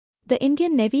The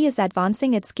Indian Navy is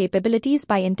advancing its capabilities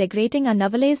by integrating a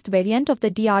novelized variant of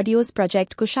the DRDO's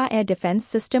Project Kusha air defense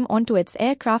system onto its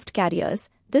aircraft carriers.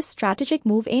 This strategic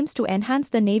move aims to enhance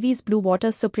the Navy's blue water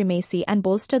supremacy and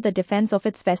bolster the defense of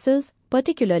its vessels,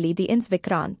 particularly the INS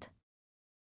Vikrant.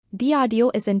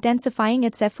 DRDO is intensifying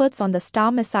its efforts on the Star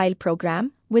missile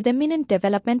program, with imminent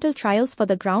developmental trials for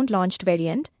the ground-launched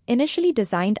variant. Initially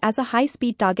designed as a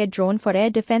high-speed target drone for air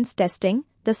defense testing,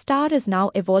 the Star is now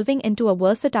evolving into a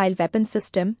versatile weapon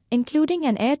system, including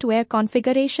an air-to-air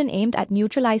configuration aimed at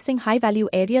neutralizing high-value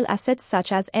aerial assets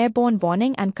such as airborne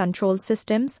warning and control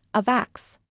systems,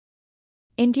 AWACS.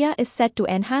 India is set to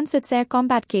enhance its air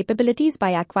combat capabilities by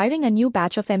acquiring a new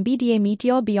batch of MBDA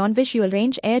Meteor beyond visual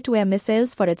range air-to-air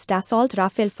missiles for its Dassault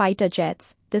Rafale fighter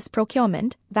jets. This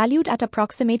procurement, valued at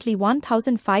approximately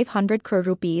 1,500 crore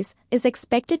rupees, is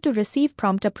expected to receive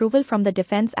prompt approval from the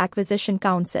Defence Acquisition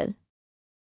Council.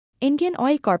 Indian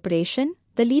Oil Corporation,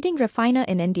 the leading refiner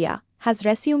in India, has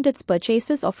resumed its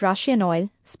purchases of Russian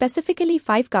oil, specifically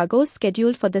 5 cargoes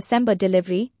scheduled for December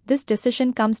delivery. This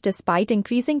decision comes despite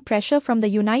increasing pressure from the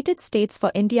United States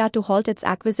for India to halt its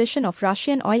acquisition of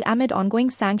Russian oil amid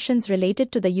ongoing sanctions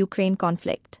related to the Ukraine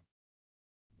conflict.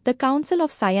 The Council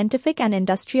of Scientific and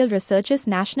Industrial Research's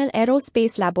National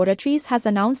Aerospace Laboratories has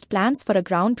announced plans for a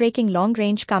groundbreaking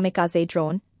long-range Kamikaze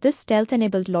drone. This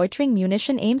stealth-enabled loitering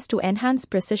munition aims to enhance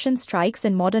precision strikes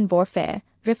in modern warfare,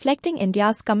 reflecting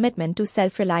India's commitment to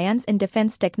self-reliance in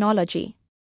defense technology.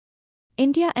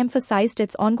 India emphasized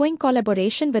its ongoing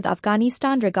collaboration with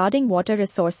Afghanistan regarding water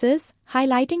resources,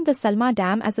 highlighting the Salma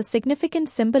Dam as a significant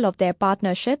symbol of their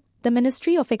partnership. The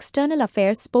Ministry of External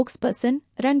Affairs spokesperson,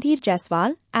 Randhir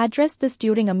Jaiswal, addressed this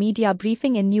during a media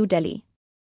briefing in New Delhi.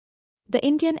 The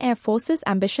Indian Air Force's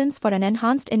ambitions for an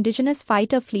enhanced indigenous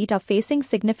fighter fleet are facing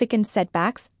significant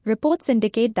setbacks. Reports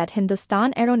indicate that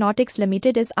Hindustan Aeronautics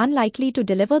Limited is unlikely to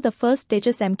deliver the first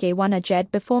Tejas Mk1A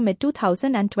jet before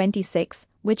mid-2026,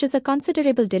 which is a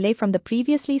considerable delay from the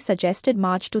previously suggested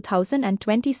March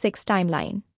 2026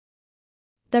 timeline.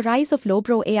 The rise of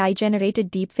lowbrow AI-generated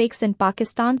deepfakes in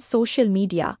Pakistan's social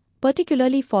media,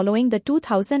 particularly following the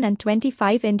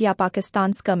 2025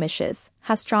 India-Pakistan skirmishes,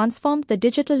 has transformed the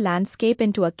digital landscape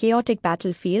into a chaotic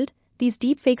battlefield. These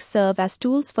deepfakes serve as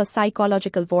tools for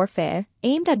psychological warfare,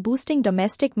 aimed at boosting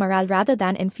domestic morale rather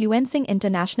than influencing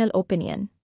international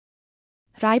opinion.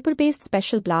 Raipur-based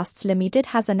Special Blasts Limited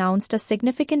has announced a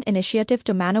significant initiative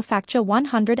to manufacture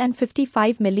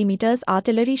 155mm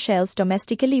artillery shells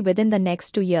domestically within the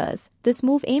next 2 years. This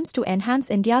move aims to enhance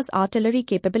India's artillery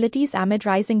capabilities amid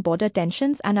rising border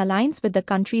tensions and aligns with the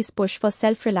country's push for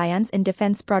self-reliance in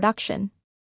defense production.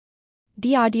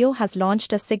 DRDO has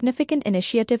launched a significant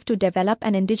initiative to develop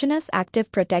an indigenous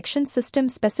active protection system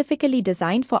specifically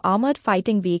designed for armored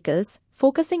fighting vehicles,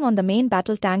 focusing on the main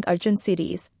battle tank Arjun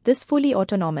series. This fully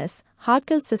autonomous,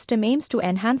 hard-kill system aims to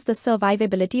enhance the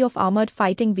survivability of armored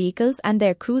fighting vehicles and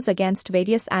their crews against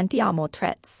various anti-armor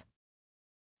threats.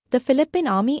 The Philippine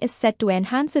Army is set to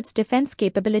enhance its defense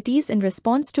capabilities in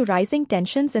response to rising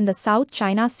tensions in the South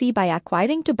China Sea by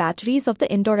acquiring 2 batteries of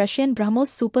the Indo-Russian BrahMos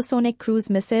supersonic cruise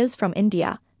missiles from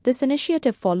India. This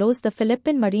initiative follows the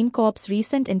Philippine Marine Corps'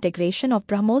 recent integration of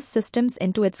BrahMos systems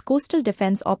into its coastal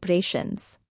defense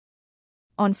operations.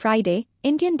 On Friday,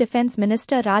 Indian Defense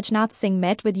Minister Rajnath Singh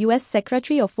met with US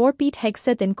Secretary of War Pete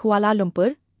Hegseth in Kuala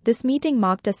Lumpur. This meeting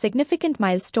marked a significant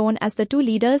milestone as the 2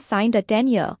 leaders signed a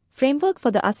 10-year framework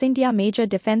for the US-India Major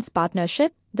Defense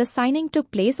Partnership. The signing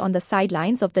took place on the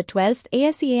sidelines of the 12th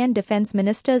ASEAN Defense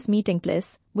Ministers Meeting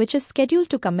Place, which is scheduled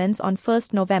to commence on 1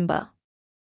 November.